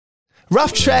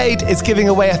Rough Trade is giving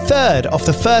away a third of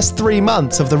the first 3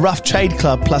 months of the Rough Trade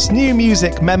Club plus new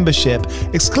music membership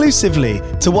exclusively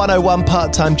to 101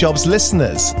 Part-Time Jobs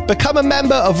listeners. Become a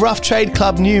member of Rough Trade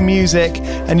Club New Music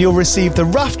and you'll receive the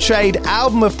Rough Trade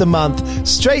Album of the Month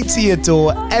straight to your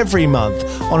door every month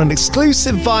on an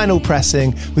exclusive vinyl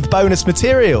pressing with bonus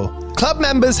material. Club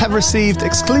members have received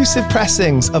exclusive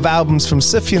pressings of albums from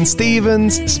Sufjan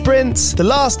Stevens, Sprints, The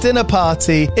Last Dinner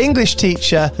Party, English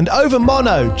Teacher, and Over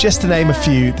Mono, just to name a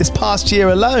few, this past year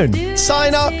alone.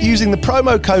 Sign up using the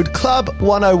promo code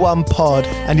CLUB101POD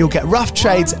and you'll get Rough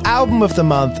Trade's Album of the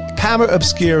Month, Camera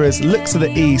Obscura's Look to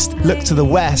the East, Look to the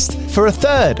West for a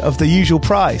third of the usual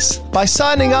price. By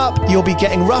signing up, you'll be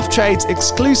getting Rough Trade's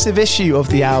exclusive issue of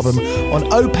the album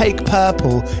on opaque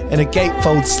purple in a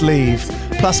gatefold sleeve,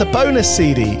 plus a bonus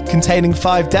CD containing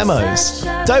 5 demos.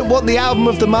 Don't want the album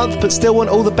of the month but still want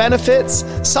all the benefits?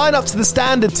 Sign up to the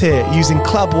standard tier using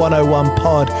Club 101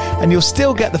 Pod and you'll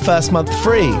still get the first month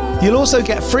free. You'll also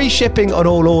get free shipping on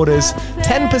all orders,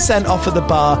 10% off at the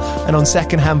bar and on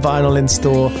secondhand vinyl in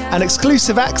store, and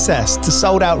exclusive access to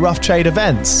sold out Rough Trade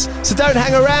events. So don't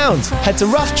hang around. Head to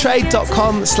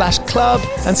roughtrade.com/club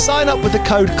and sign up with the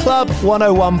code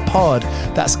CLUB101POD.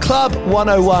 That's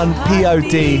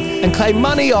CLUB101POD and claim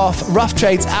money off Rough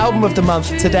Trade's Album of the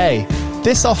Month today.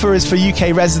 This offer is for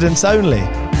UK residents only.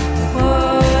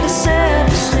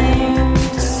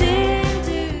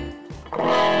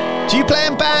 Do you play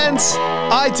in bands?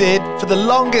 I did for the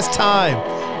longest time.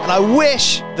 And I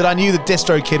wish that I knew that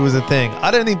DistroKid was a thing.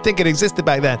 I don't even think it existed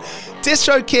back then.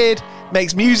 DistroKid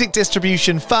makes music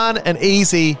distribution fun and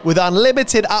easy with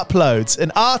unlimited uploads, and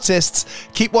artists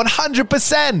keep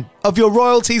 100% of your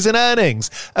royalties and earnings.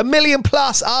 1 million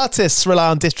plus artists rely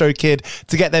on DistroKid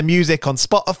to get their music on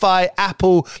Spotify,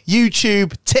 Apple,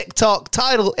 YouTube, TikTok,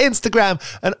 Tidal, Instagram,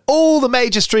 and all the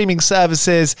major streaming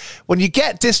services. When you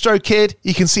get DistroKid,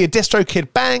 you can see a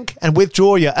DistroKid bank and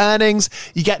withdraw your earnings.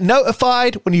 You get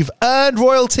notified when you've earned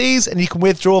royalties and you can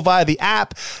withdraw via the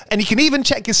app. And you can even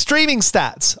check your streaming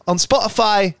stats on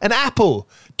Spotify and Apple.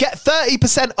 Get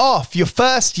 30% off your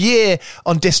first year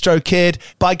on DistroKid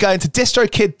by going to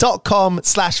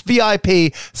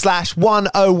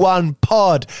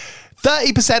distrokid.com/VIP/101pod.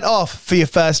 30% off for your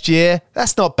first year.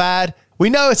 That's not bad.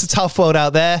 We know it's a tough world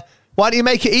out there. Why don't you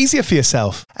make it easier for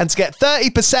yourself? And to get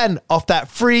 30% off that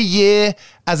free year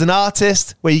as an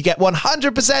artist, where you get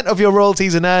 100% of your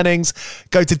royalties and earnings,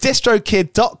 go to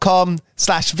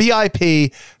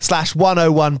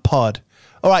distrokid.com/VIP/101pod.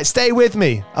 All right, stay with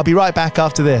me. I'll be right back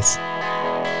after this.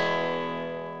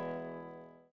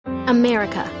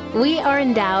 America. We are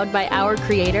endowed by our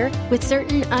Creator with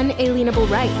certain unalienable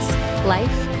rights: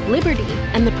 life, liberty,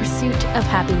 and the pursuit of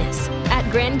happiness. At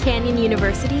Grand Canyon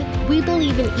University, we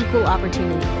believe in equal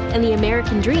opportunity, and the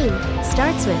American dream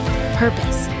starts with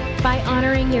purpose. By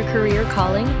honoring your career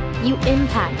calling, you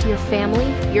impact your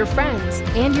family, your friends,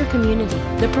 and your community.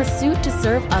 The pursuit to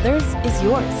serve others is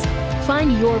yours.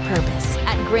 Find your purpose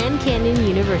at Grand Canyon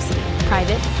University.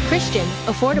 Private, Christian,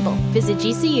 affordable. Visit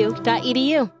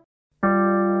gcu.edu.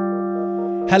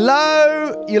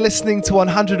 Hello, you're listening to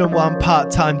 101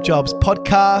 Part-Time Jobs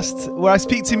podcast, where I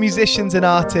speak to musicians and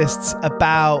artists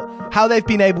about how they've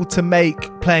been able to make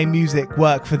playing music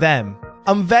work for them.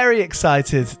 I'm very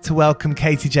excited to welcome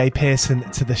Katy J Pearson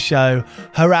to the show.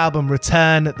 Her album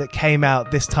Return, that came out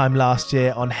this time last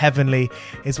year on Heavenly,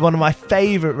 is one of my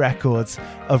favourite records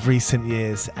of recent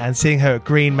years, and seeing her at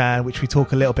Green Man, which we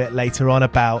talk a little bit later on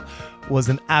about, was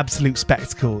an absolute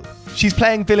spectacle. She's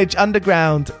playing Village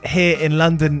Underground here in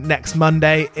London next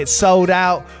Monday. It's sold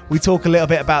out. We talk a little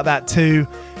bit about that too.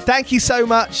 Thank you so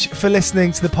much for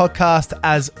listening to the podcast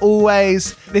as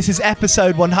always. This is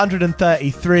episode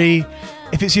 133.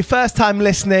 If it's your first time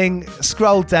listening,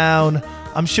 scroll down.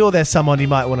 I'm sure there's someone you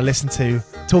might want to listen to,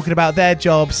 talking about their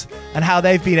jobs and how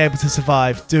they've been able to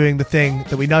survive doing the thing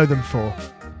that we know them for.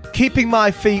 Keeping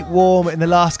my feet warm in the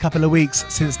last couple of weeks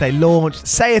since they launched,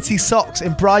 Satiety Socks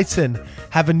in Brighton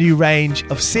have a new range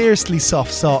of seriously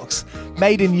soft socks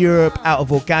made in Europe out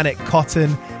of organic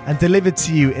cotton and delivered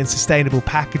to you in sustainable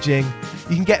packaging.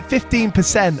 You can get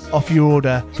 15% off your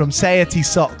order from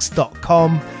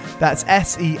satietysocks.com. That's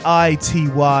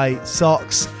SEITY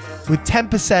socks, with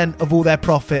 10% of all their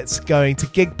profits going to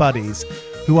Gig Buddies,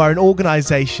 who are an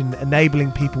organisation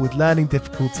enabling people with learning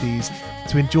difficulties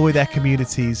to enjoy their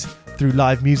communities through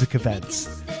live music events.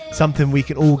 Something we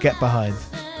can all get behind.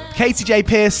 Katy J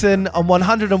Pearson on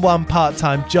 101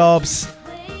 Part-Time Jobs.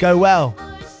 Go well.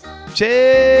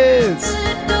 Cheers!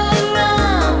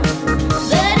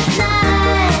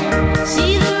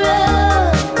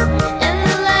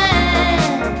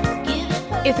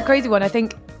 It's a crazy one. I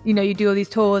think you know, you do all these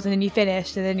tours and then you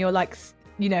finish and then you're like,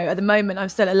 you know, at the moment I'm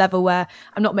still at a level where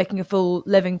I'm not making a full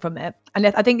living from it. And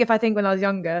I think when I was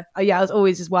younger, I was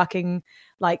always just working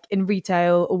like in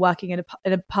retail or working in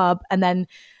a pub and then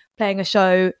playing a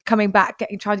show, coming back,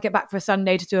 trying to get back for a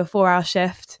Sunday to do a 4-hour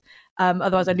shift.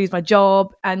 Otherwise I'd lose my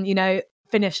job and, you know,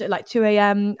 finish at like 2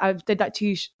 a.m. I did like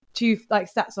two like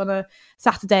sets on a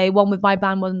Saturday, one with my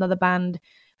band, one with another band.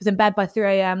 Was in bed by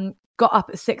 3 a.m., got up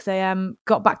at 6 a.m.,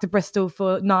 got back to Bristol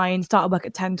for 9, started work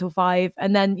at 10 till 5.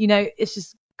 And then, you know, it's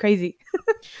just crazy.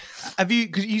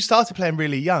 Because you started playing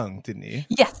really young, didn't you?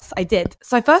 Yes, I did.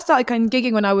 So I first started kind of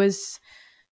gigging when I was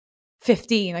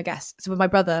 15, I guess. So with my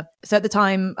brother. So at the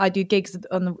time I do gigs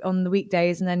on the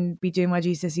weekdays and then be doing my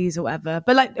GCSEs or whatever.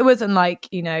 But like, it wasn't like,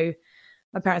 you know,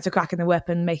 my parents are cracking the whip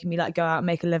and making me like go out and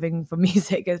make a living from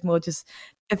music. It's more just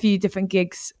a few different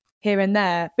gigs here and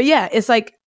there. But yeah, it's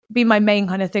like been my main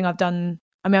kind of thing I've done.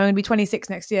 I mean, I'm going to be 26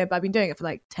 next year, but I've been doing it for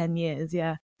like 10 years.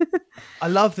 Yeah. I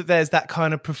love that there's that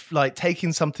kind of like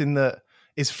taking something that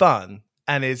is fun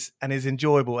and is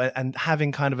enjoyable and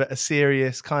having kind of a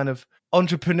serious kind of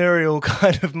entrepreneurial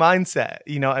kind of mindset,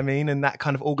 you know what I mean? And that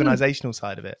kind of organizational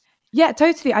side of it. Yeah,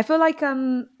 totally. I feel like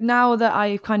now that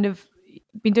I've kind of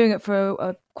been doing it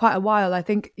for quite a while, I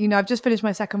think, you know, I've just finished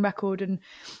my second record and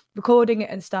recording it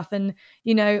and stuff. And,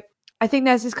 you know, I think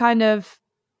there's this kind of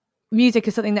music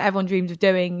is something that everyone dreams of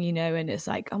doing, you know, and it's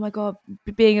like, oh my God,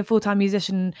 being a full-time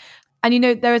musician. And, you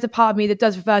know, there is a part of me that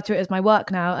does refer to it as my work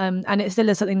now. And it still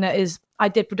is something that I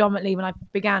did predominantly when I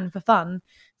began for fun.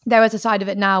 There is a side of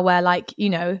it now where, like, you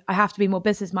know, I have to be more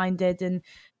business minded and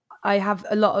I have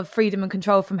a lot of freedom and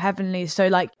control from Heavenly. So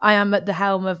like I am at the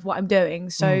helm of what I'm doing.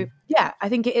 So yeah, I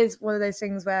think it is one of those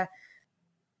things where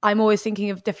I'm always thinking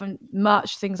of different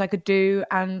merch things I could do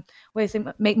and ways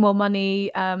to make more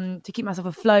money to keep myself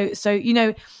afloat. So, you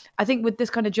know, I think with this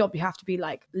kind of job, you have to be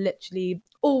like literally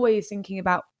always thinking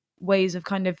about ways of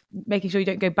kind of making sure you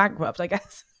don't go bankrupt, I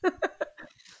guess.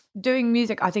 Doing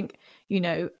music, I think, you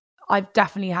know, I've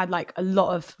definitely had like a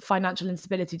lot of financial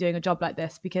instability doing a job like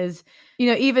this because, you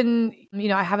know, even, you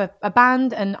know, I have a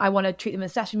band and I want to treat them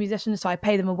as session musicians. So I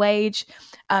pay them a wage.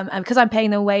 And because I'm paying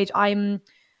them a wage, I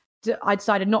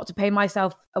decided not to pay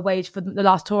myself a wage for the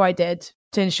last tour I did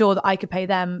to ensure that I could pay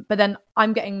them. But then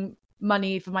I'm getting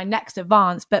money for my next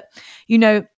advance. But, you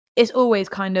know, it's always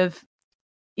kind of,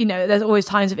 you know, there's always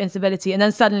times of instability. And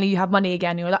then suddenly you have money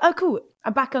again. And you're like, oh, cool.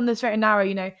 I'm back on the straight and narrow,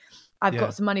 you know. I've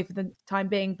got some money for the time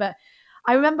being. But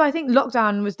I remember, I think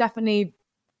lockdown was definitely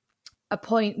a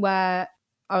point where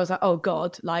I was like, oh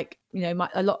God, like, you know,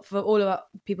 a lot for all of our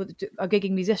people that are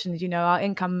gigging musicians, you know, our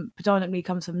income predominantly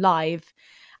comes from live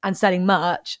and selling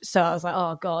merch. So I was like,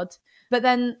 oh God. But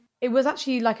then it was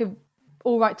actually like a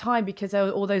all right time because there were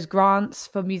all those grants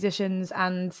for musicians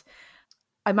and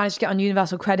I managed to get on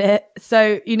universal credit.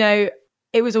 So, you know,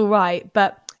 it was all right.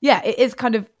 But yeah, it is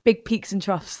kind of big peaks and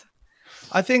troughs.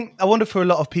 I wonder for a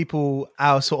lot of people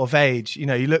our sort of age, you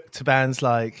know, you look to bands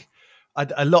like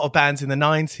a lot of bands in the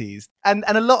 90s and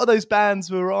a lot of those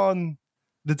bands were on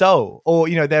the dole or,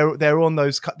 you know, they're on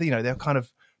those, you know, they're kind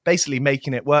of basically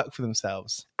making it work for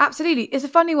themselves. Absolutely. It's a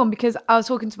funny one because I was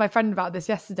talking to my friend about this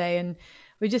yesterday and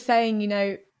we we're just saying, you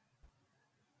know,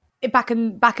 back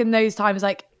in those times,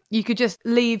 like you could just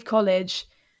leave college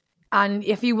and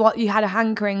if you had a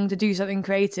hankering to do something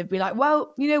creative, be like,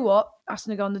 well, you know what? That's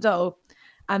going to go on the dole.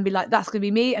 And be like, that's going to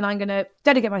be me and I'm going to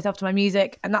dedicate myself to my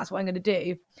music and that's what I'm going to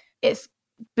do. It's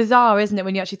bizarre, isn't it,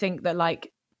 when you actually think that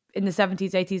like in the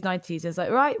 70s, 80s, 90s, it's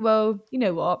like, right, well, you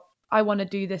know what? I want to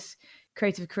do this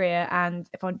creative career and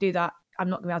if I do that, I'm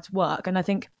not going to be able to work. And I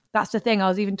think that's the thing. I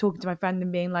was even talking to my friend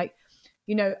and being like,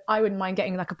 you know, I wouldn't mind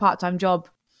getting like a part-time job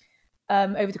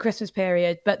over the Christmas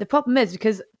period. But the problem is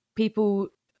because people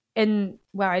in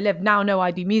where I live now know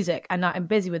I do music and I'm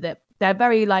busy with it. They're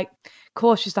very like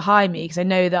cautious to hire me because I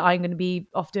know that I'm going to be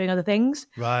off doing other things.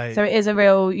 Right. So it is a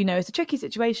real, you know, it's a tricky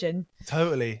situation.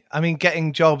 Totally. I mean,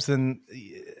 getting jobs and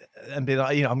be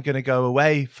like, you know, I'm going to go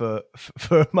away for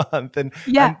a month, and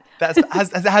yeah, and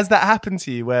has that happened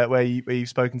to you where you've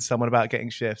spoken to someone about getting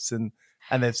shifts and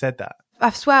they've said that? I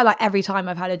swear, like every time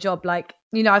I've had a job, like,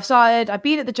 you know, I've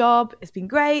been at the job, it's been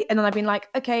great, and then I've been like,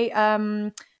 okay,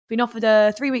 been offered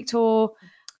a 3-week tour.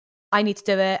 I need to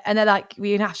do it. And they're like,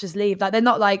 we have to just leave. Like, they're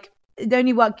not like, the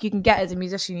only work you can get as a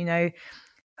musician, you know,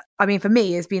 I mean, for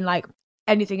me, it's been like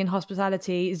anything in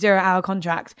hospitality, 0-hour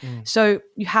contract. So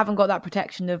you haven't got that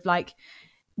protection of like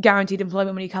guaranteed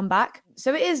employment when you come back.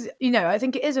 So it is, you know, I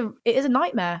think it is a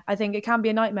nightmare. I think it can be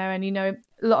a nightmare. And, you know,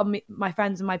 a lot of my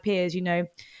friends and my peers, you know,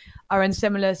 are in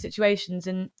similar situations.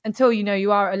 And until, you know,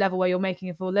 you are at a level where you're making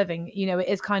a full living, you know, it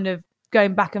is kind of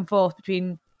going back and forth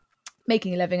between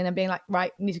making a living and then being like,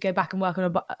 right, I need to go back and work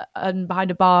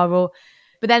behind a bar,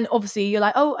 but then obviously you're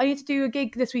like, oh, I need to do a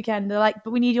gig this weekend. They're like,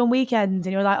 but we need you on weekends.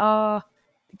 And you're like, oh,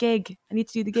 the gig. I need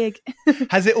to do the gig.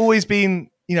 Has it always been,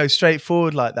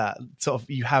 straightforward like that? Sort of,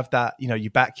 you have that, you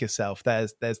back yourself.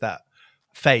 There's that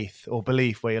faith or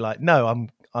belief where you're like, no,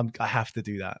 I have to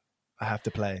do that. I have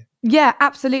to play. Yeah,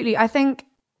 absolutely. I think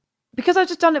because I've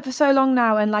just done it for so long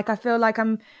now, and like I feel like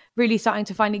I'm really starting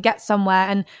to finally get somewhere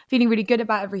and feeling really good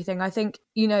about everything. I think,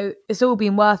 it's all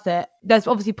been worth it. There's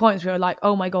obviously points where you're like,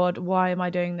 oh my God, why am I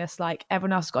doing this? Like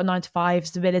everyone else has got a 9-to-5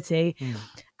 stability.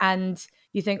 And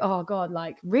you think, oh God,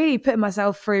 like really putting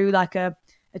myself through like a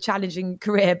challenging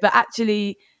career. But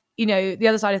actually, the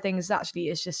other side of things actually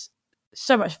is just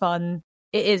so much fun.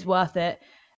 It is worth it.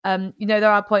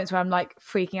 There are points where I'm like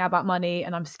freaking out about money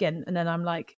and I'm skint, and then I'm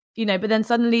like, but then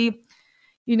suddenly,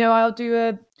 I'll do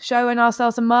a show and I'll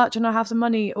sell some merch and I'll have some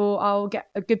money, or I'll get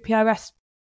a good PRS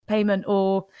payment,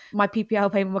 or my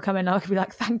PPL payment will come in and I'll be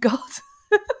like, thank God.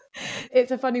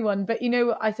 It's a funny one. But,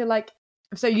 I feel like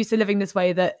I'm so used to living this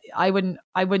way that I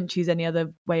wouldn't choose any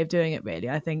other way of doing it, really.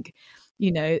 I think,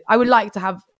 I would like to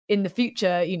have in the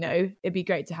future, it'd be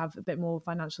great to have a bit more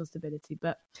financial stability.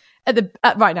 But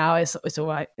right now, it's all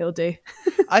right. It'll do.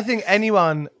 I think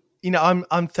anyone...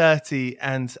 I'm 30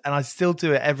 and I still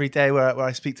do it every day where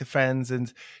I speak to friends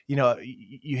and,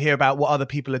 you hear about what other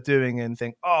people are doing and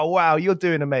think, oh, wow, you're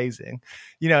doing amazing.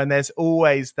 And there's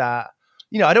always that,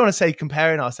 I don't want to say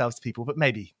comparing ourselves to people, but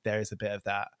maybe there is a bit of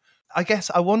that. I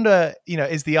guess I wonder,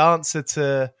 is the answer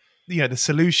to, the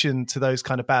solution to those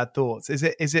kind of bad thoughts? Is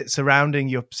it surrounding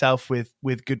yourself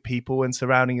with good people and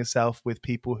surrounding yourself with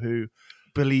people who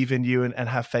believe in you and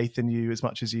have faith in you as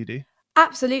much as you do?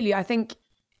 Absolutely. I think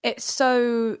it's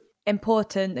so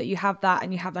important that you have that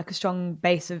and you have like a strong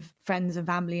base of friends and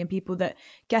family and people that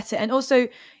get it. And also,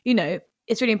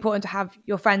 it's really important to have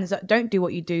your friends that don't do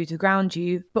what you do to ground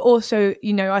you. But also,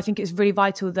 I think it's really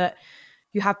vital that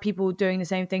you have people doing the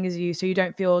same thing as you, so you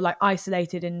don't feel like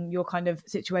isolated in your kind of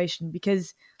situation,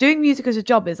 because doing music as a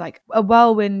job is like a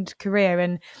whirlwind career,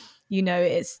 and,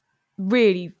 it's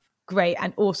really great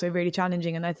and also really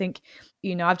challenging. And I think,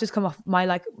 I've just come off my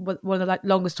like one of the like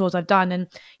longest tours I've done, and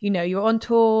you're on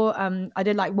tour. I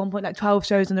did like 12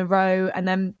 shows in a row, and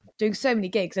then doing so many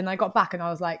gigs, and I got back and I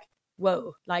was like,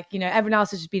 whoa, like everyone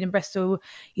else has just been in Bristol,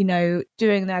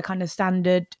 doing their kind of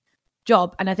standard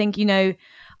job. And I think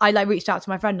I like reached out to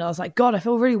my friend and I was like, God, I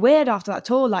feel really weird after that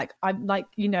tour. Like I'm like,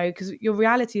 because your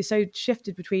reality is so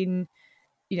shifted between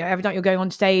every night you're going on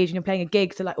stage and you're playing a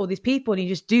gig to like all these people, and you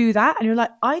just do that. And you're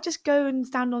like, I just go and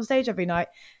stand on stage every night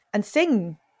and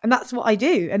sing. And that's what I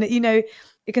do. And,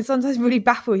 it can sometimes really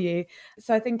baffle you.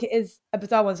 So I think it is a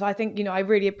bizarre one. So I think, I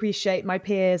really appreciate my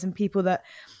peers and people that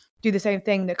do the same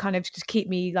thing, that kind of just keep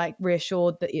me like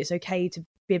reassured that it's okay to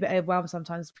be a bit overwhelmed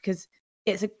sometimes, because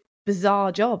it's a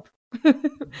bizarre job.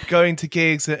 Going to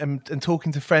gigs and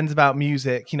talking to friends about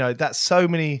music, that's so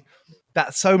many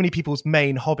people's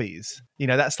main hobbies.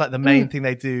 That's like the main thing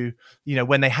they do,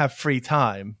 when they have free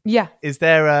time. Yeah. Is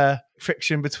there a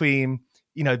friction between,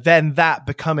 then that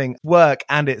becoming work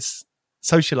and it's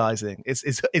socializing?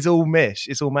 It's all mish.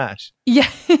 It's all mash. Yeah.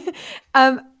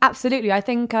 Absolutely. I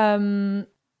think,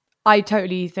 I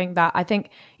totally think that. I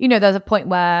think, there's a point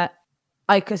where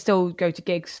I could still go to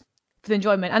gigs for the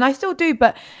enjoyment, and I still do,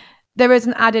 but there is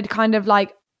an added kind of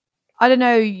like, I don't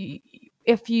know,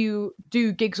 if you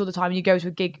do gigs all the time and you go to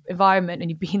a gig environment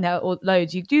and you've been there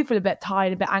loads, you do feel a bit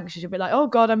tired, a bit anxious. You're a bit like, oh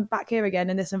God, I'm back here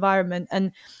again in this environment.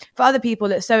 And for other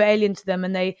people, it's so alien to them,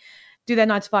 and they do their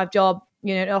 9-to-5 job,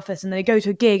 in an office, and they go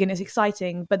to a gig and it's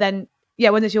exciting. But then,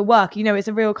 when it's your work, it's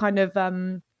a real kind of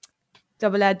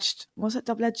double-edged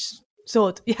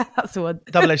sword. Yeah, that's the one.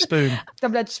 Double-edged spoon.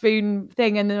 Double-edged spoon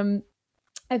thing. And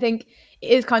I think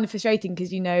it is kind of frustrating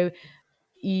because,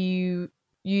 you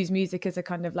use music as a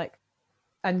kind of like,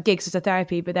 and gigs as a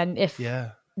therapy, but then if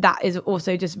that is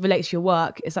also just relates to your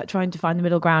work, it's like trying to find the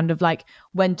middle ground of like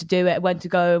when to do it, when to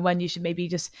go, and when you should maybe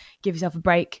just give yourself a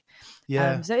break.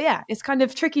 It's kind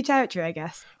of tricky territory, I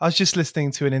guess. I was just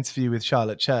listening to an interview with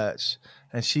Charlotte Church,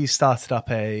 and she started up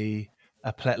a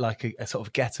sort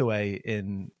of getaway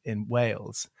in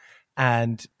Wales,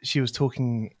 and she was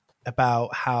talking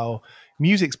about how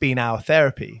music's been our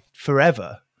therapy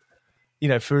forever.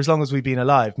 For as long as we've been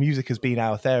alive, music has been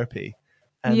our therapy.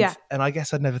 And I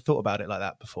guess I'd never thought about it like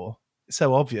that before. It's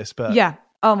so obvious, but yeah.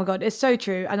 Oh my God, it's so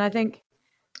true. And I think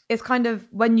it's kind of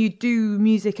when you do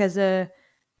music as a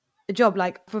job,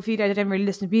 like for a few days I didn't really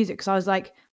listen to music because I was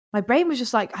like, my brain was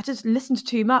just like, I just listened to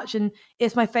too much, and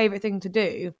it's my favorite thing to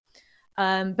do.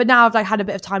 But now I've like had a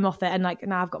bit of time off it, and like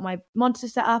now I've got my monitor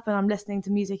set up and I'm listening to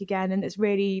music again, and it's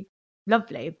really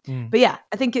lovely. But yeah,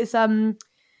 I think it's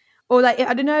or like,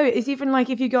 I don't know, it's even like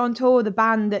if you go on tour with a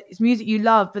band that is music you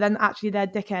love, but then actually they're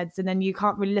dickheads, and then you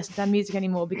can't really listen to their music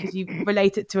anymore because you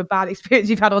relate it to a bad experience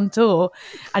you've had on tour,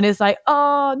 and it's like,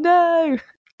 oh no,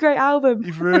 great album.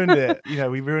 You've ruined it. You know,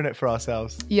 we ruin it for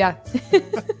ourselves. Yeah.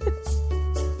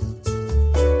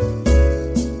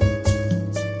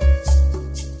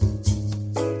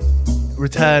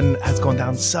 Return has gone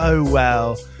down so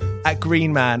well. At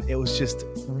Green Man, it was just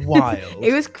wild.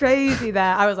 It was crazy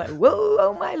there. I was like, whoa,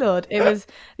 oh my Lord. It was,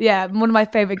 yeah, one of my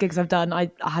favourite gigs I've done.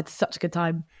 I had such a good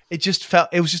time. It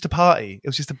was just a party. It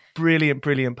was just a brilliant,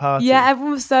 brilliant party. Yeah,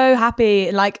 everyone was so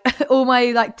happy. Like all my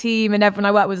like team and everyone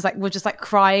I worked with was just like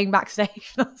crying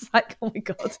backstage. I was like, oh my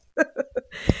God.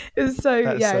 It was so,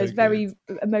 That's yeah, so it was very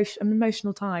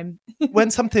emotional time.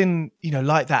 When something, you know,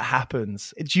 like that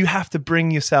happens, do you have to bring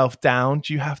yourself down?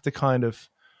 Do you have to kind of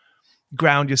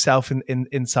ground yourself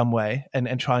in some way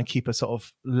and try and keep a sort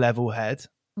of level head?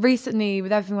 Recently,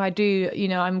 with everything I do, you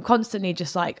know, I'm constantly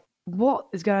just like, what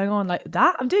is going on? Like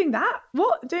that? I'm doing that?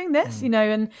 What? Doing this? You know,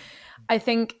 and I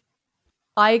think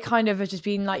I kind of have just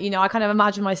been like, you know, I kind of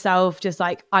imagine myself just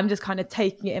like, I'm just kind of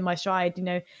taking it in my stride, you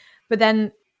know, but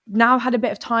then now I've had a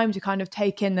bit of time to kind of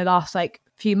take in the last like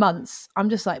few months. I'm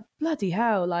just like, bloody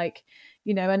hell, like,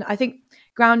 you know, and I think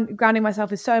grounding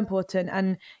myself is so important.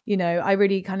 And, you know, I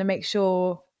really kind of make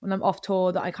sure when I'm off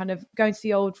tour that I kind of go and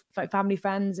see old like family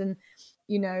friends and,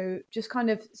 you know, just kind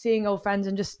of seeing old friends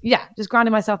and just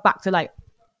grounding myself back to like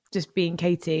just being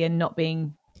Katy and not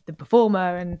being the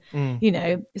performer. And, you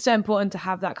know, it's so important to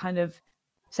have that kind of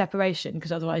separation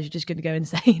because otherwise you're just going to go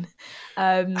insane.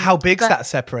 How big's that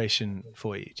separation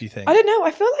for you, do you think? I don't know.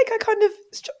 I feel like I kind of,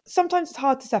 sometimes it's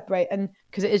hard to separate, and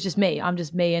because it is just me. I'm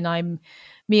just me and I'm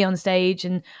me on stage,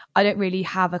 and I don't really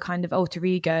have a kind of alter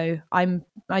ego. I'm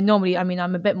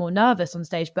a bit more nervous on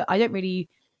stage, but I don't really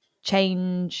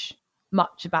change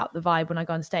much about the vibe when I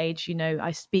go on stage. You know,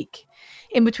 I speak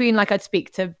in between, like I'd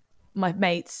speak to my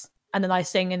mates, and then I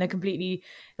sing in a completely,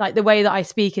 like the way that I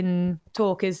speak and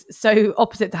talk is so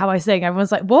opposite to how I sing.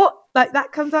 Everyone's like, what? Like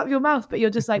that comes out of your mouth, but you're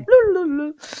just like, blah,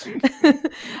 blah, blah.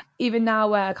 Even now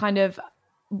where I kind of,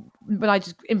 when I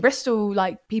just, in Bristol,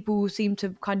 like people seem to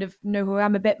kind of know who I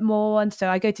am a bit more. And so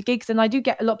I go to gigs and I do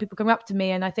get a lot of people coming up to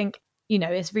me. And I think, you know,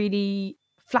 it's really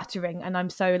flattering, and I'm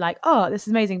so like, oh, this is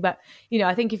amazing. But you know,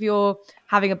 I think if you're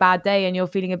having a bad day and you're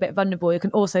feeling a bit vulnerable, it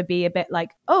can also be a bit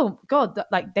like, oh God,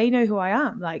 like they know who I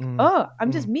am, like oh,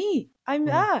 I'm just me, I'm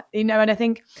that, you know. And I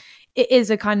think it is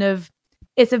a kind of,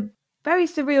 it's a very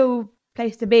surreal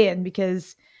place to be in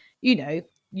because, you know,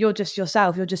 you're just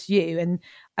yourself, you're just you. And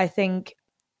I think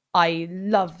I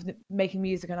love making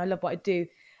music and I love what I do,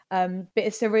 but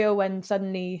it's surreal when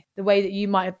suddenly the way that you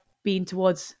might have been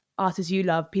towards artists you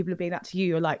love, people are being that to you.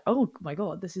 You're like, oh my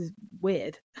God, this is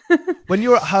weird. When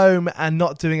you're at home and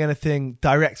not doing anything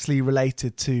directly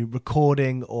related to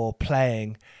recording or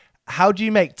playing, how do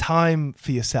you make time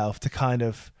for yourself to kind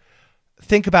of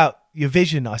think about your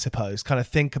vision, I suppose, kind of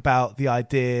think about the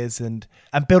ideas and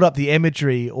build up the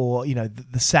imagery or, you know,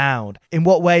 the sound? In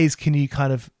what ways can you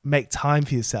kind of make time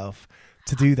for yourself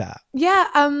to do that? Yeah,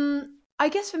 I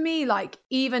guess for me, like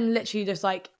even literally just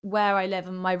like where I live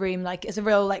in my room, like it's a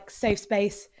real like safe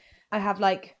space. I have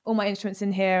like all my instruments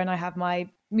in here and I have my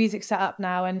music set up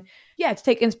now, and yeah, to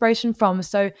take inspiration from.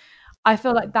 So I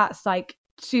feel like that's like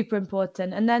super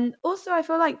important. And then also I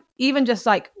feel like even just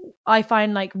like I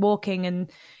find like walking,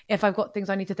 and if I've got things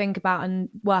I need to think about and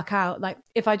work out, like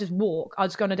if I just walk, I'll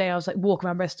just go on a day, I'll just like walk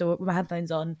around Bristol with my headphones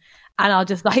on, and I'll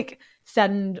just like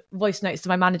send voice notes to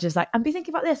my managers like, I'm be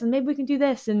thinking about this and maybe we can do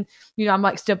this. And you know, I'm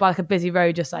like stood by like a busy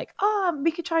road just like, oh,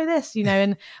 we could try this, you know.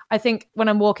 And I think when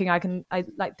I'm walking, I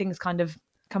like things kind of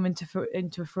come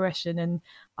into fruition, and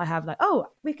I have like, oh,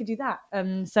 we could do that.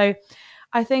 So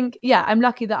I think, yeah, I'm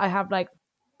lucky that I have like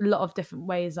a lot of different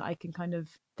ways that I can kind of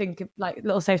think of, like a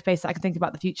little safe space that I can think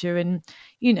about the future and,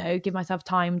 you know, give myself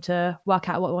time to work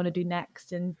out what I want to do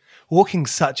next. And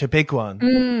walking's such a big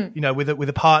one, you know, with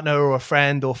a partner or a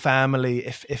friend or family.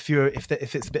 If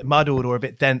it's a bit muddled or a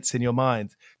bit dense in your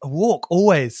mind, a walk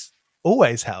always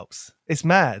helps. It's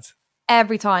mad.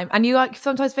 Every time. And you like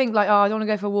sometimes think like, oh, I don't want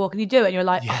to go for a walk, and you do it and you're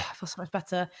like, oh, I feel so much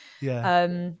better.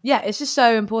 It's just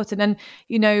so important. And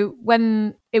you know,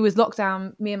 when it was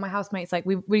lockdown, me and my housemates, like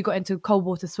we really got into cold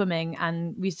water swimming,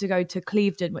 and we used to go to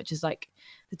Clevedon, which is like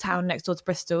the town next door to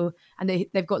Bristol, and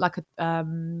they've got like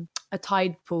a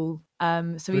tide pool,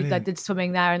 so we like did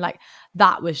swimming there, and like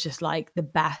that was just like the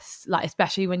best, like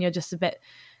especially when you're just a bit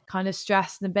kind of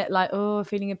stressed and a bit like, oh,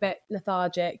 feeling a bit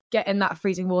lethargic, get in that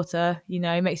freezing water, you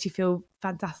know, makes you feel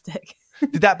fantastic.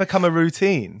 Did that become a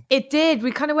routine? It did.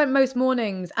 We kind of went most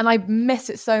mornings, and I miss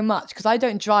it so much because I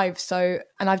don't drive.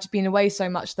 And I've just been away so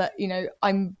much that,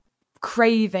 I'm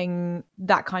craving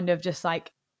that kind of just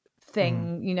like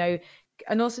thing,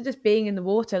 and also just being in the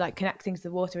water, like connecting to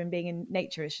the water and being in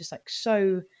nature is just like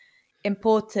so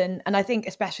important. And I think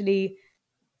especially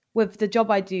with the job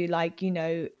I do, like,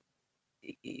 you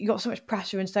got so much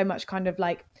pressure and so much kind of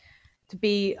like to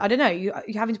be, I don't know, you're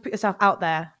having to put yourself out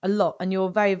there a lot, and you're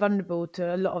very vulnerable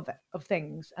to a lot of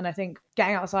things. And I think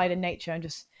getting outside in nature and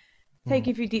just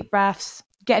taking a few deep breaths,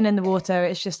 getting in the water,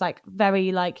 it's just like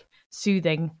very like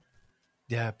soothing.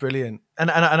 Yeah, brilliant. And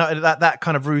that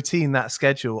kind of routine, that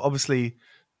schedule, obviously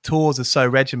tours are so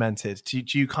regimented. Do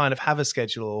you kind of have a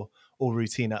schedule or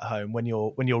routine at home when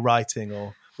you're writing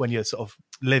or when you're sort of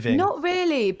living? Not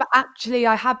really, but actually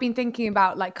I have been thinking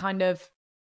about like kind of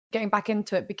getting back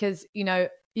into it because,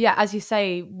 as you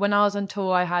say, when I was on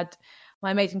tour, I had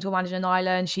my amazing tour manager in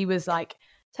Ireland. She was like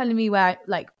telling me where,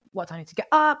 like, what time to get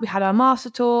up. We had our master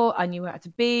tour. I knew where to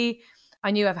be.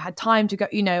 I knew if I had time to go,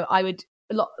 I would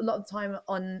a lot of the time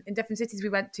in different cities we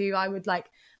went to, I would like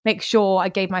make sure I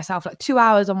gave myself like 2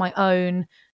 hours on my own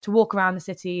to walk around the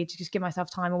city, to just give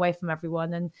myself time away from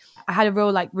everyone. And I had a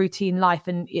real like routine life,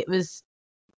 and it was,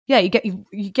 you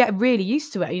get really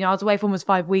used to it. I was away for almost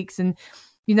 5 weeks, and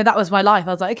that was my life.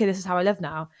 I was like, okay, this is how I live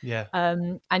now. Yeah.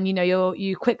 And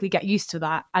you quickly get used to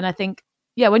that. And I think,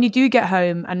 when you do get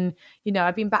home, and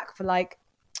I've been back for like,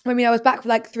 I was back for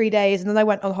like 3 days, and then I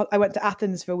went to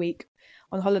Athens for a week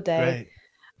on holiday. Great.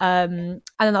 And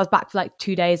then I was back for like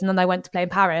 2 days, and then I went to play in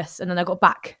Paris, and then I got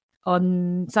back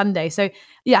on Sunday. So I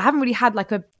haven't really had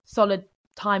like a solid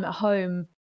time at home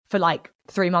for like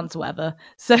 3 months or whatever.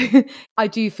 So I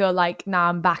do feel like now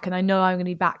I'm back, and I know I'm going to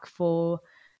be back for,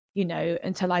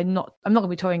 until I'm not going to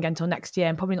be touring again until next year,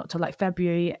 and probably not till like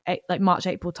February, like March,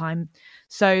 April time.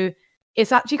 So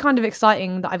it's actually kind of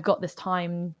exciting that I've got this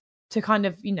time to kind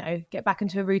of, get back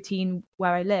into a routine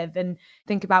where I live and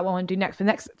think about what I want to do next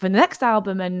for the next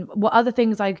album, and what other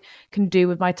things I can do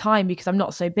with my time, because I'm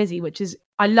not so busy, which is,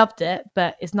 I loved it,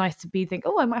 but it's nice to think,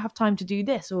 I might have time to do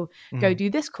this, or go do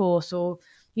this course, or,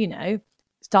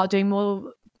 start doing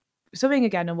more swimming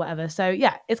again or whatever. So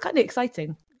yeah, it's kind of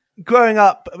exciting. Growing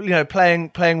up,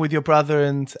 playing with your brother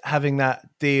and having that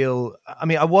deal,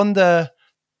 I wonder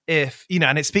if,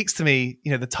 and it speaks to me,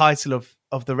 the title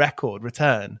of the record,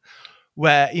 Return,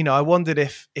 where, I wondered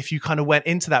if you kind of went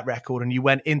into that record and you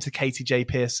went into Katy J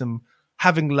Pearson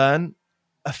having learned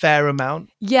a fair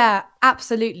amount. Yeah,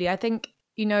 absolutely. I think,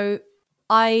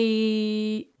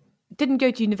 I didn't go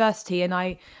to university, and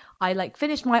I like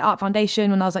finished my art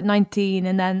foundation when I was like 19,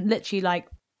 and then literally like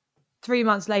 3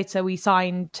 months later we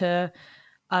signed to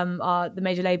the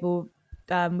major label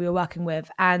we were working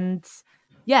with. And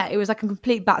yeah, it was like a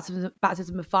complete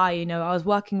baptism of fire. I was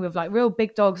working with like real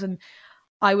big dogs, and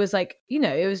I was like,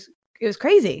 it was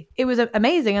crazy. It was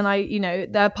amazing. And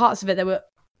there are parts of it that were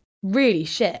really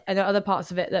shit, and there are other parts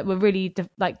of it that were really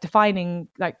defining,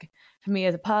 like, for me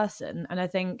as a person. And I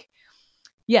think,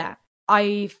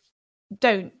 I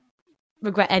don't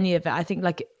regret any of it. I think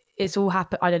like it's all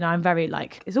happened. I don't know. I'm very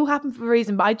like, it's all happened for a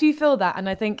reason, but I do feel that. And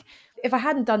I think if I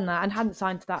hadn't done that and hadn't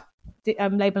signed to that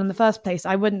label in the first place,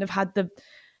 I wouldn't have had the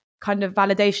kind of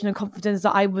validation and confidence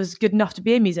that I was good enough to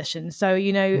be a musician. So,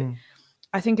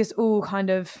 I think it's all kind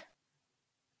of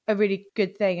a really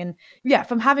good thing. And yeah,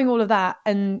 from having all of that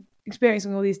and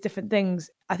experiencing all these different things,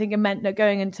 I think it meant that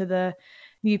going into the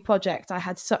new project, I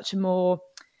had such a more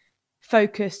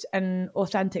focused and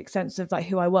authentic sense of like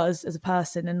who I was as a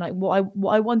person, and like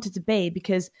what I wanted to be,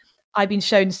 because I'd been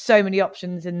shown so many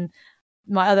options in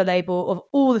my other label of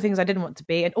all the things I didn't want to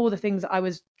be, and all the things that I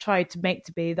was tried to make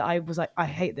to be, that I was like, I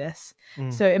hate this.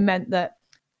 So it meant that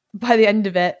by the end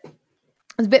of it, I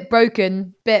was a bit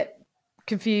broken, bit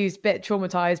confused, bit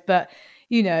traumatized, but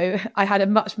I had a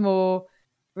much more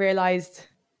realized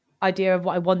idea of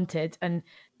what I wanted, and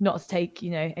not to take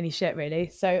any shit really.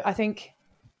 So I think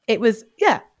it was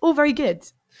all very good.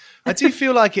 I do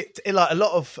feel like it like a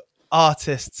lot of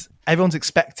artists, everyone's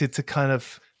expected to kind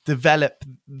of develop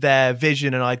their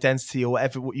vision and identity, or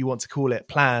whatever what you want to call it,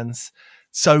 plans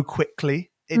so quickly.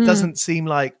 It doesn't seem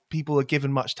like people are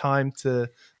given much time to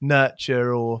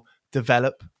nurture or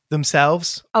develop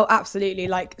themselves. Oh, absolutely.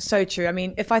 Like, so true. I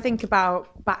mean, if I think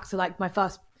back to like my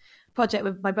first project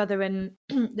with my brother and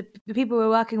the people we were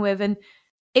working with, and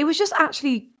it was just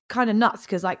actually kind of nuts,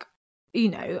 because like,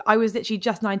 I was literally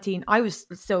just 19. I was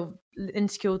still an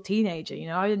insecure teenager,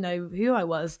 I didn't know who I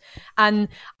was. And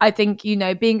I think,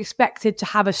 being expected to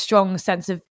have a strong sense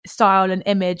of style and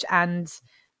image and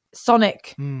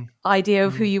sonic idea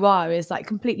of who you are is like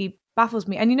completely baffles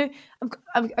me. And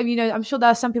I'm sure there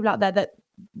are some people out there that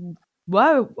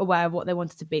were aware of what they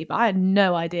wanted to be, but I had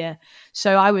no idea.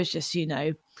 So I was just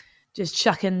just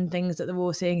chucking things at the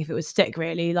wall, seeing if it would stick.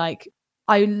 Really, like,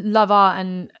 I love art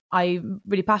and I'm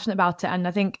really passionate about it. And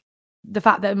I think the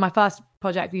fact that in my first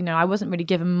project, I wasn't really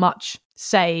given much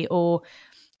say or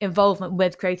involvement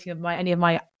with creating any of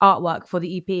my artwork for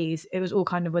the EPs. It was all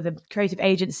kind of with a creative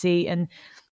agency, and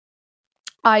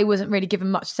I wasn't really given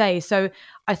much say. So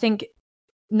I think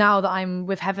now that I'm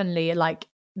with Heavenly, like,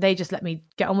 they just let me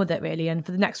get on with it, really. And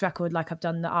for the next record, like, I've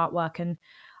done the artwork and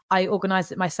I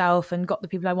organized it myself and got the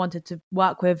people I wanted to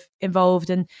work with involved.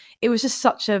 And it was just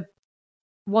such a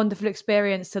wonderful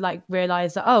experience to, like,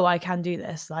 realize that, I can do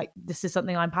this. Like, this is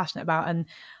something I'm passionate about. And,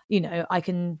 I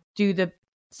can do the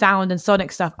sound and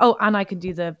sonic stuff. And I can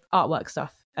do the artwork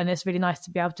stuff. And it's really nice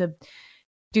to be able to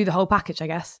do the whole package, I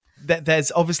guess.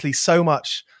 There's obviously so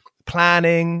much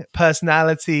planning,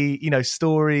 personality,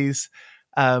 stories,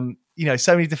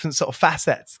 so many different sort of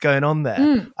facets going on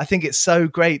there. I think it's so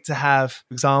great to have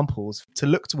examples to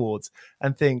look towards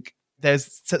and think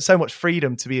there's so much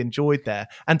freedom to be enjoyed there,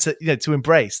 and to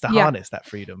embrace, to harness that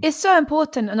freedom. It's so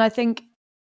important. And I think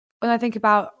when I think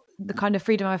about the kind of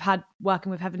freedom I've had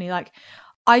working with Heavenly, like,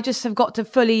 I just have got to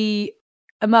fully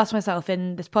immerse myself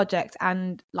in this project,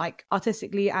 and, like,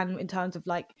 artistically and in terms of,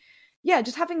 like,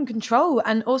 just having control.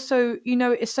 And also,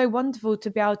 it's so wonderful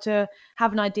to be able to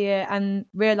have an idea and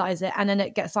realize it, and then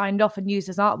it gets signed off and used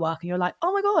as artwork, and you're like,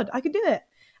 oh my God, I can do it.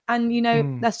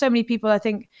 And, there's so many people, I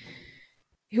think,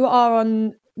 who are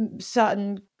on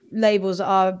certain labels that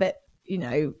are a bit,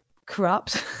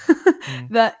 corrupt,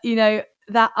 that,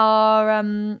 that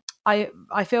are,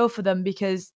 I feel for them,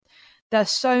 because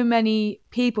there's so many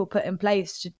people put in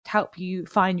place to help you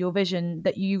find your vision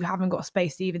that you haven't got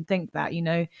space to even think that.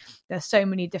 There's so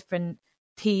many different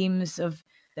teams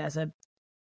there's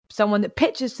someone that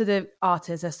pitches to the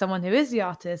artist, there's someone who is the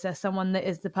artist, there's someone that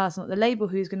is the person at the label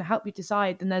who's going to help you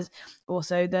decide, and there's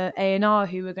also the A&R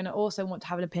who are going to also want to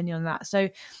have an opinion on that. So,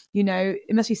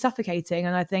 it must be suffocating.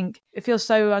 And I think it feels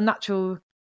so unnatural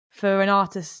for an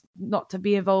artist not to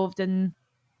be involved in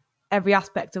every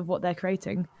aspect of what they're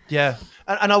creating. Yeah.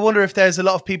 And I wonder if there's a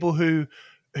lot of people who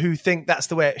think that's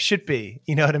the way it should be.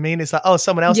 You know what I mean? It's like,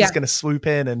 someone else is going to swoop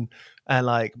in and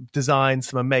like design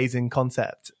some amazing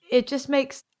concept. It just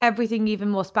makes everything even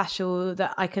more special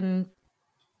that I can,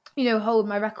 hold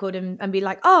my record and be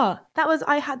like, I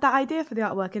had that idea for the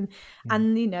artwork,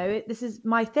 and this is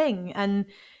my thing, and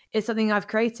it's something I've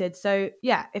created. So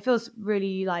yeah, it feels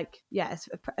really like, it's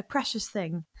a precious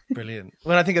thing. Brilliant.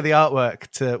 When I think of the artwork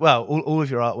all of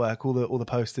your artwork, all the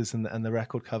posters and the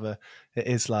record cover, it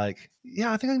is like,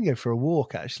 I think I can go for a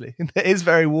walk, actually. It is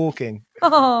very walking.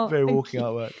 Very walking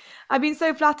artwork. I've been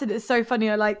so flattered. It's so funny.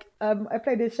 I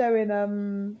played a show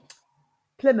in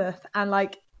Plymouth, and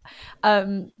like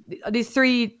these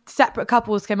three separate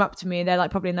couples came up to me, and they're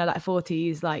like probably in their like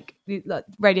 40s, like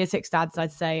Radio 6 dads,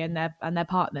 I'd say, and their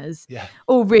partners. Yeah.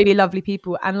 All really lovely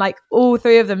people. And like all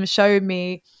three of them showed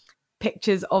me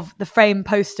pictures of the frame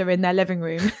poster in their living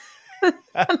room.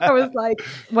 And I was like,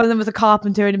 one of them was a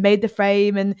carpenter and made the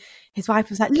frame, and his wife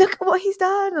was like, look at what he's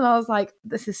done. And I was like,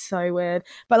 this is so weird.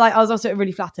 But like, I was also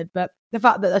really flattered. But the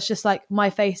fact that that's just like my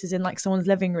face is in like someone's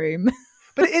living room.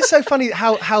 But it is so funny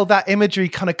how that imagery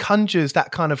kind of conjures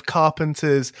that kind of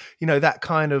carpenter's, that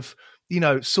kind of,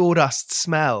 sawdust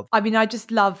smell. I mean, I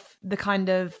just love the kind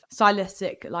of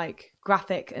stylistic, like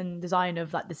graphic and design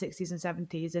of like the 60s and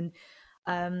 70s.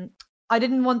 And I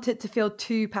didn't want it to feel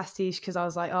too pastiche, because I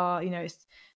was like, it's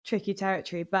tricky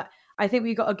territory. But I think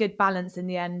we got a good balance in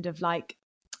the end of like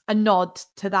a nod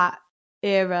to that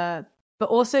era. But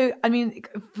also, I mean,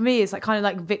 for me, it's like kind of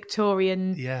like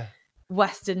Victorian,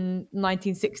 Western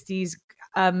 1960s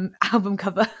album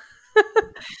cover.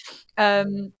 But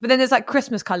then there's like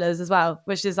Christmas colors as well,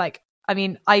 which is like, I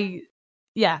mean,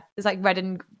 it's like red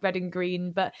and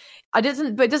green, but it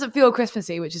doesn't feel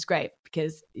Christmassy, which is great,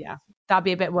 because that'd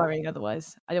be a bit worrying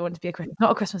otherwise. I don't want it to be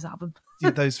not a Christmas album.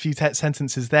 Those few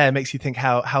sentences there makes you think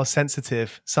how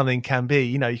sensitive something can be.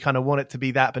 You kind of want it to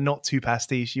be that, but not too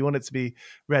pastiche. You want it to be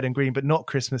red and green, but not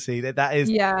Christmassy. That is,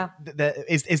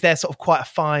 is there sort of quite a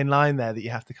fine line there that you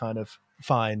have to kind of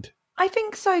find? I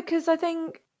think so, because I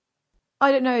think,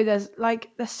 I don't know, there's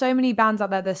so many bands out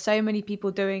there. There's so many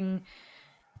people doing.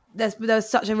 There's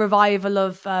such a revival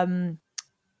of 70s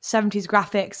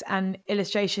graphics and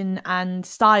illustration and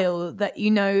style that,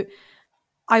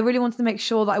 I really wanted to make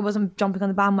sure that I wasn't jumping on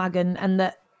the bandwagon, and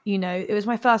that, it was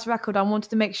my first record. I wanted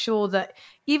to make sure that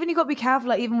even you got to be careful,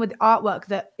 like even with artwork,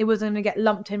 that it wasn't going to get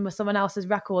lumped in with someone else's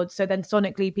record. So then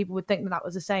sonically people would think that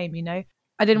was the same,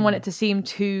 I didn't want it to seem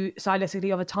too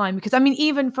stylistically over time, because I mean,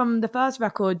 even from the first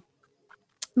record,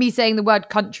 me saying the word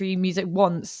country music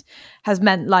once has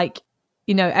meant like,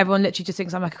 you know, everyone literally just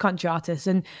thinks I'm like a country artist.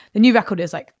 And the new record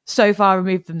is like so far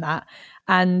removed from that.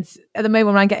 And at the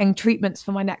moment when I'm getting treatments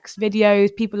for my next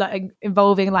videos, people are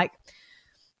involving like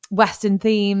Western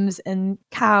themes and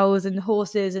cows and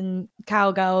horses and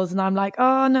cowgirls. And I'm like,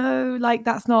 oh no, like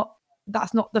that's not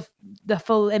the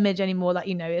full image anymore. Like,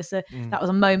 you know, that was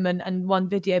a moment and one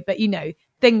video, but you know,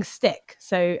 things stick.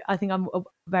 So I think I'm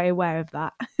very aware of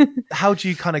that. How do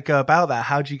you kind of go about that?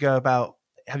 How do you go about,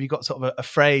 have you got sort of a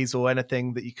phrase or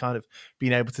anything that you kind of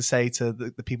been able to say to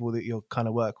the people that you're kind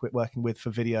of working with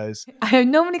for videos? I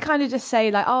normally kind of just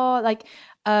say like, oh, like,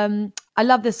 I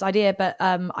love this idea, but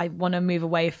I want to move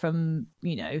away from,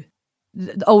 you know,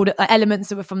 the older elements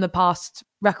that were from the past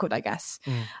record, I guess.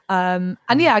 And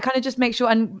yeah, I kind of just make sure,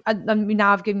 and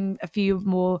now I've given a few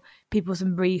more people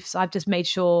some briefs. I've just made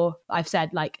sure I've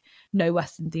said like, no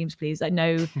Western themes, please. Like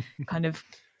no kind of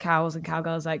cows and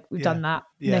cowgirls. Like we've done that.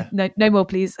 Yeah. No more,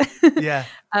 please. Yeah.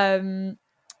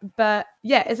 But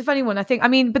yeah, it's a funny one, I think. I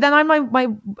mean, but then I'm my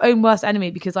own worst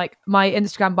enemy, because like my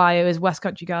Instagram bio is West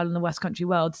Country Girl in the West Country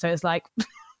world. So it's like,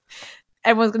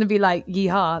 everyone's going to be like,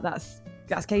 yeehaw,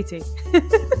 that's Katy.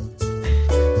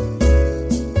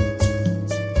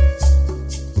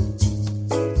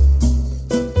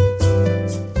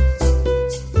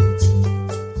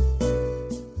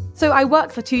 So I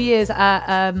worked for 2 years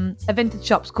at a vintage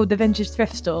shop called the Vintage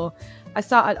Thrift Store.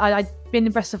 I'd been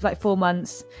in Bristol for like 4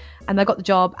 months, and I got the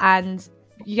job, and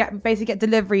you basically get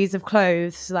deliveries of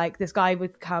clothes. Like this guy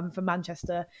would come from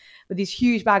Manchester with these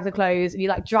huge bags of clothes, and you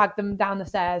like drag them down the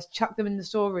stairs, chuck them in the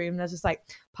storeroom. There's just like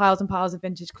piles and piles of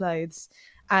vintage clothes.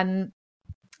 And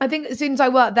I think as soon as I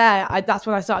worked there, that's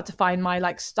when I started to find my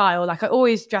like style. Like I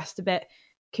always dressed a bit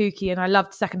kooky, and I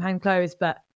loved secondhand clothes,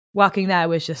 but working there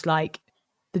was just like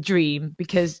the dream,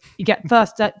 because you get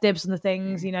first dibs on the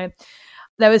things. You know,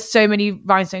 there was so many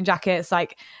rhinestone jackets,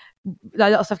 like a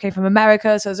lot of stuff came from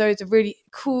America, so there's always a really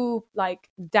cool like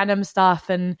denim stuff.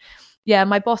 And yeah,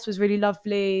 my boss was really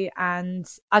lovely, and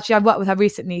actually I worked with her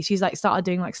recently. She's like started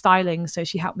doing like styling, so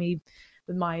she helped me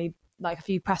with my like a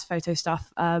few press photo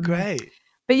stuff. Great.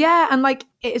 But yeah, and like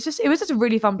it was just a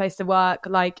really fun place to work.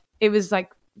 Like it was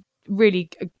like really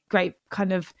a great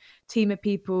kind of team of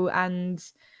people, and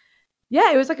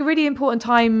yeah, it was like a really important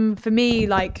time for me.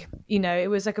 Like, you know, it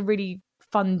was like a really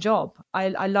fun job. I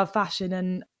love fashion,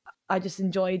 and I just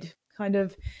enjoyed kind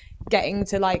of getting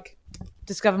to like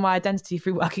discover my identity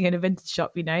through working in a vintage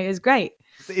shop. You know, it was great.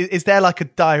 Is there like a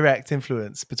direct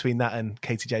influence between that and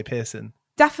Katy J Pearson?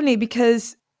 Definitely,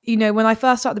 because, you know, when I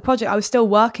first started the project, I was still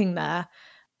working there,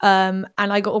 and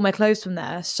I got all my clothes from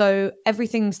there. So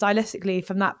everything stylistically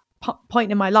from that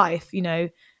point in my life, you know,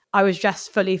 I was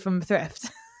dressed fully from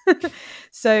thrift.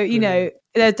 So, you know,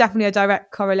 there's definitely a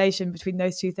direct correlation between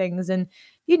those two things. And,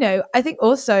 you know, I think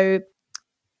also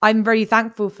I'm very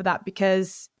thankful for that,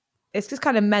 because it's just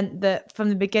kind of meant that from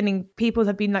the beginning, people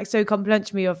have been like so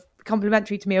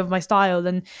complimentary to me of my style.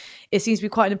 And it seems to be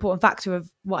quite an important factor of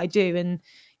what I do. And,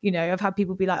 you know, I've had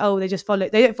people be like, oh,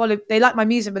 they like my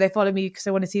music, but they follow me because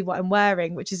they want to see what I'm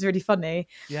wearing, which is really funny.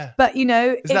 Yeah. But, you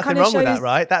know, there's nothing wrong with that,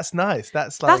 right? That's nice.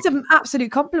 That's an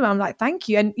absolute compliment. I'm like, thank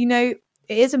you. And, you know,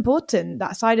 it is important,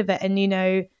 that side of it. And, you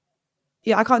know,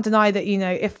 yeah, I can't deny that, you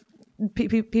know, if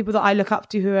people that I look up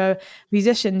to who are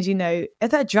musicians, you know,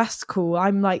 if they're dressed cool,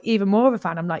 I'm like even more of a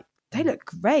fan. I'm like, they look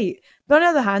great. But on the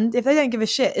other hand, if they don't give a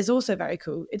shit, it's also very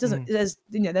cool. It doesn't, there's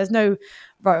no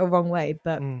right or wrong way.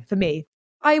 But for me,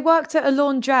 I worked at a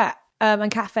laundrette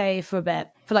and cafe for a bit,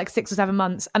 for like 6 or 7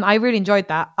 months. And I really enjoyed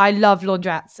that. I love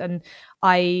laundrettes, and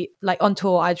I like on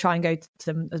tour, I try and go to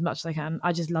them as much as I can.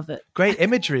 I just love it. Great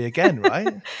imagery again,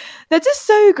 right? They're just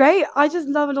so great. I just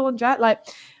love a laundrette. Like,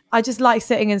 I just like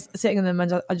sitting in them,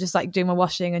 and I just like doing my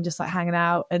washing and just like hanging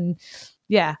out. And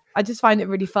yeah, I just find it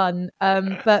really fun.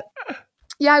 But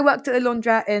yeah, I worked at a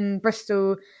laundrette in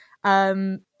Bristol.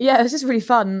 Yeah, it was just really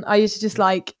fun. I used to just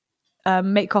like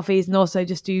make coffees and also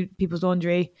just do people's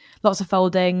laundry. Lots of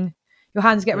folding. Your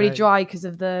hands get really dry because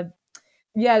of the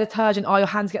detergent. Oh, your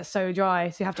hands get so dry,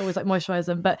 so you have to always like moisturize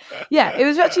them. But yeah, it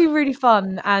was actually really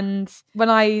fun. And when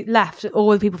I left, all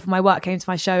the people from my work came to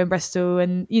my show in Bristol,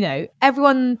 and you know,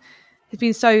 everyone has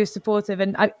been so supportive.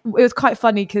 And it was quite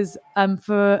funny because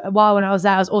for a while when I was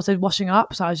there, I was also washing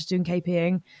up, so I was just doing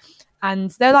KPing.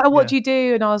 And they're like, oh, what do you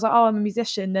do? And I was like, oh, I'm a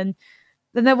musician. And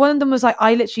then one of them was like,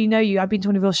 I literally know you. I've been to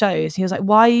one of your shows. He was like,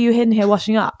 why are you in here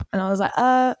washing up? And I was like,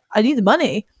 I need the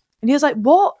money. And he was like,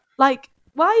 what? Like,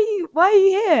 why are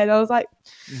you here? And I was like,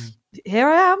 here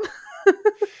I am.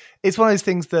 It's one of those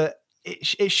things that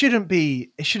it shouldn't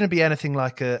be anything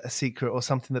like a secret or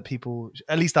something that people,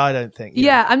 at least I don't think.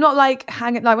 Yeah, I'm not like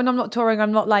hanging, like when I'm not touring,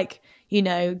 I'm not like, you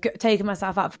know, taking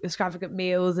myself out for extravagant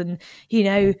meals and, you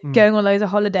know, going on loads of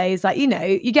holidays. Like, you know,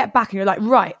 you get back and you're like,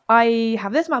 right, I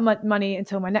have this amount of money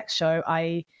until my next show.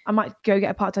 I might go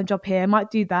get a part-time job here. I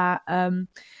might do that.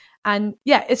 And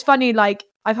yeah, it's funny. Like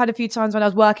I've had a few times when I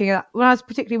was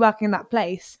particularly working in that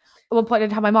place. At one point I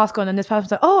didn't have my mask on and this person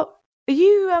was like, oh, are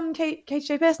you Katy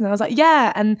J Pearson? And I was like,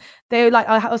 yeah. And they were like,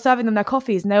 I was serving them their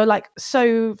coffees and they were like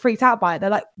so freaked out by it. They're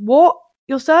like, what?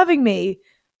 You're serving me?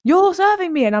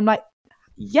 And I'm like,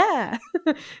 yeah.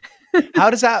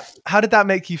 How did that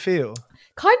make you feel?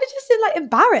 Kind of just like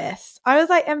embarrassed. I was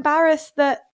like embarrassed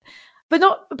that, but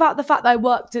not about the fact that I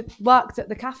worked at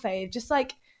the cafe, just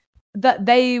like that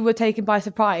they were taken by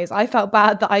surprise. I felt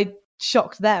bad that I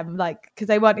shocked them, like, because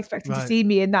they weren't expecting to see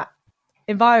me in that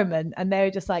environment, and they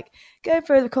were just like going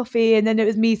for the coffee, and then it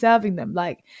was me serving them.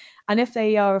 Like, and if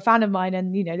they are a fan of mine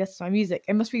and, you know, listen to my music,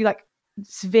 it must be like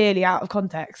severely out of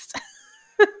context.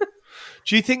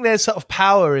 Do you think there's sort of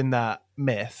power in that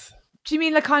myth? Do you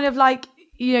mean like kind of like,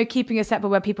 you know, keeping it separate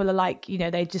where people are like, you know,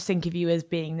 they just think of you as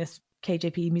being this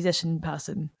KJP musician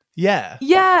person? Yeah.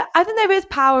 Yeah, I think there is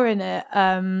power in it.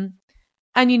 And,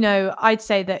 you know, I'd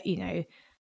say that, you know,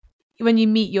 when you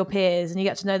meet your peers and you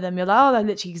get to know them, you're like, oh, they're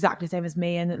literally exactly the same as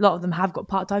me. And a lot of them have got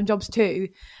part-time jobs too.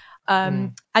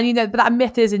 And, you know, but that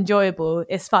myth is enjoyable.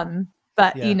 It's fun.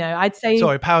 But, you know, I'd say...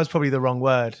 Sorry, power is probably the wrong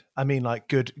word. I mean, like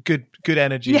good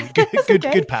energy, yeah,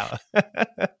 good power.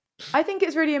 I think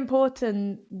it's really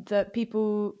important that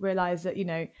people realise that, you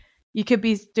know, you could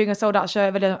be doing a sold-out show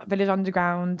at Village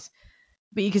Underground,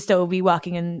 but you could still be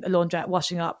working in a laundrette,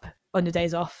 washing up on your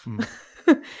days off.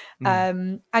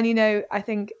 And, you know, I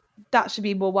think that should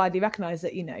be more widely recognised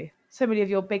that, you know, so many of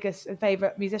your biggest and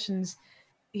favourite musicians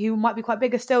who might be quite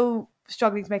big are still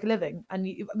struggling to make a living, and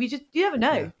you never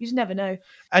know. You just never know.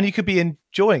 And you could be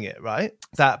enjoying it, right?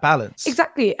 That balance.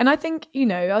 Exactly. And I think, you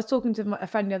know, I was talking to a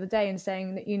friend the other day and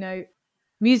saying that, you know,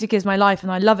 music is my life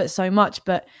and I love it so much,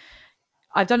 but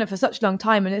I've done it for such a long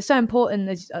time, and it's so important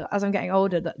as I'm getting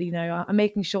older that, you know, I'm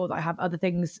making sure that I have other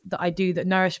things that I do that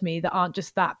nourish me that aren't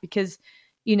just that, because,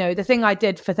 you know, the thing I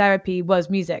did for therapy was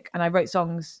music, and I wrote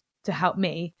songs to help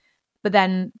me, but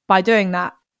then by doing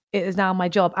that, it is now my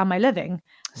job and my living.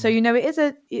 So, you know, it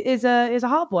is a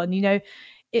hard one. You know,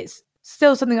 it's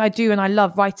still something I do, and I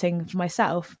love writing for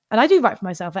myself. And I do write for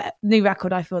myself. A new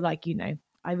record, I feel like, you know,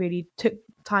 I really took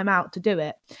time out to do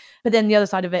it. But then the other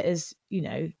side of it is, you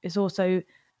know, it's also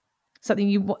something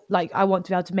you like. I want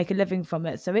to be able to make a living from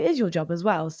it. So it is your job as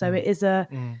well. So it is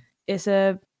it's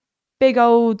a big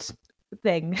old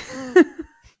thing.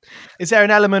 Is there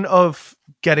an element of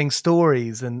getting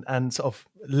stories and sort of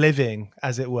living,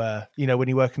 as it were, you know, when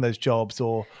you work in those jobs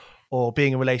or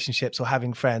being in relationships or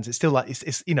having friends? It's still like,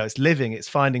 it's you know, it's living, it's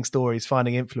finding stories,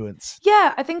 finding influence.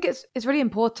 Yeah, I think it's really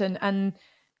important. And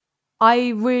I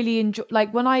really enjoy,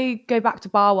 like, when I go back to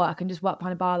bar work and just work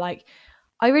behind a bar, like,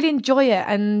 I really enjoy it.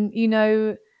 And, you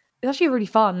know, it's actually really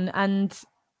fun. And,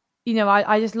 you know,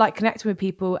 I just like connecting with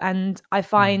people. And I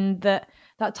find that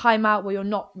time out where you're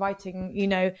not writing, you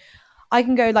know, I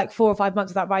can go like 4 or 5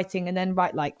 months without writing and then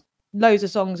write like loads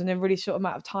of songs in a really short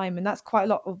amount of time. And that's quite a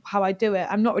lot of how I do it.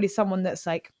 I'm not really someone that's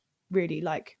like really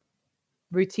like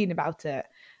routine about it.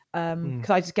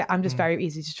 Because I'm just very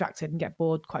easily distracted and get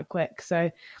bored quite quick. So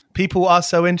people are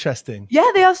so interesting. Yeah,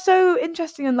 they are so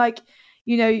interesting. And like,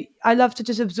 you know, I love to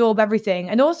just absorb everything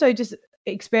and also just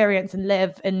experience and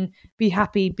live and be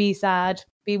happy, be sad,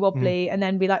 be wobbly, and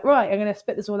then be like, right, I'm going to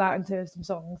spit this all out into some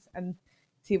songs and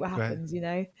see what happens. You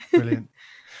know. Brilliant.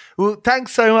 Well,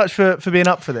 thanks so much for being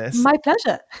up for this. My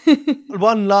pleasure.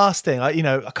 One last thing,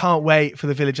 I can't wait for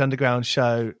the Village Underground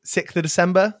show, 6th of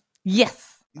December. Yes.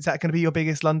 Is that going to be your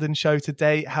biggest London show to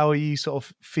date? How are you sort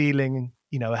of feeling,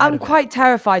 you know, ahead I'm of quite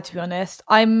terrified, to be honest.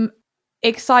 I'm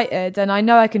excited and I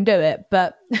know I can do it,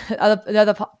 but the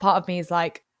other part of me is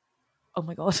like, oh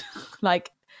my God,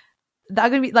 like, that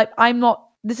going to be like,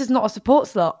 this is not a support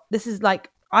slot. This is like,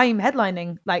 I'm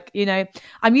headlining, like, you know,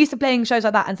 I'm used to playing shows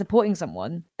like that and supporting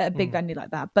someone at a big venue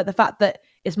like that. But the fact that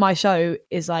it's my show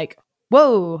is like,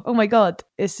 whoa, oh my God,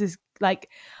 this is like,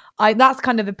 that's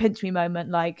kind of a pinch me moment.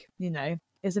 Like, you know,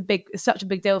 it's such a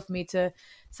big deal for me to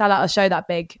sell out a show that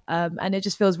big. And it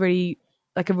just feels really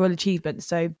like a real achievement.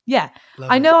 So yeah,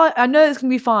 I know it's going to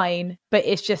be fine, but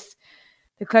it's just,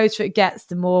 the closer it gets,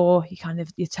 the more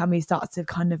your tummy starts to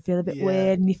kind of feel a bit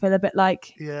weird, and you feel a bit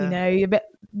like, you know, you're a bit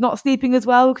not sleeping as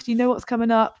well because you know what's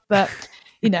coming up. But,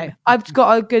 you know, I've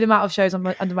got a good amount of shows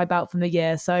under my belt from the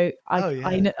year. So I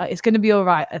know it's going to be all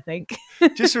right, I think.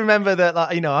 Just remember that,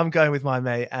 like, you know, I'm going with my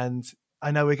mate and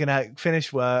I know we're going to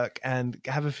finish work and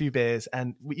have a few beers,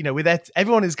 and you know,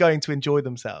 everyone is going to enjoy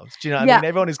themselves. Do you know what I mean?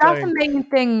 Everyone is that's going. The main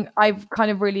thing I've kind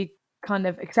of really kind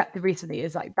of accepted recently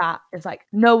is like that. It's like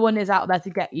no one is out there to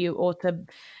get you or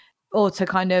to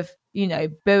kind of, you know,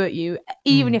 boo at you.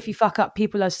 Even if you fuck up,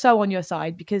 people are so on your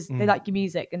side because they like your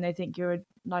music and they think you're a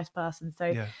nice person.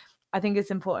 So I think it's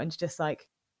important to just like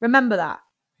remember that.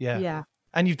 Yeah.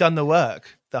 And you've done the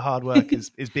work. The hard work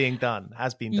is being done,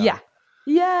 has been done.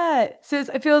 Yeah. So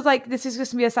it feels like this is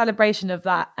just going to be a celebration of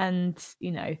that. And,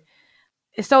 you know,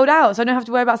 it's sold out, so I don't have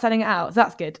to worry about selling it out. So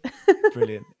that's good.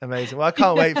 Brilliant. Amazing. Well, I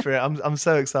can't wait for it. I'm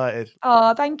so excited.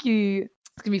 Oh, thank you.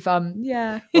 It's going to be fun.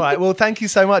 Yeah. All right. Well, thank you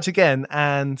so much again.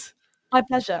 And my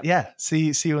pleasure. Yeah.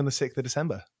 See you on the 6th of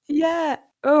December. Yeah.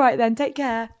 All right then. Take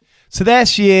care. So there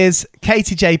she is,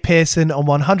 Katy J Pearson on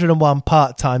 101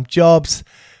 Part-Time Jobs.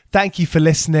 Thank you for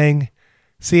listening.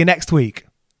 See you next week.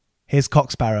 Here's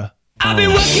Cocksparrow. I've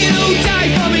been working all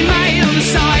day for me mate on the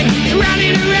side,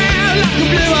 running around like a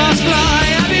blue ass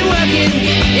fly. I've been working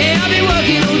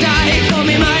all day for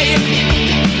me mate.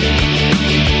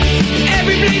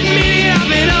 Every bleeding minute I've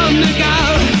been on the go,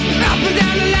 up and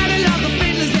down the ladder like a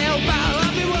fiddler's elbow.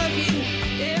 I've been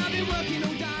working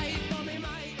all day for me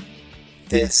mate.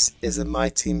 This is a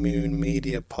Mighty Moon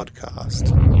Media podcast.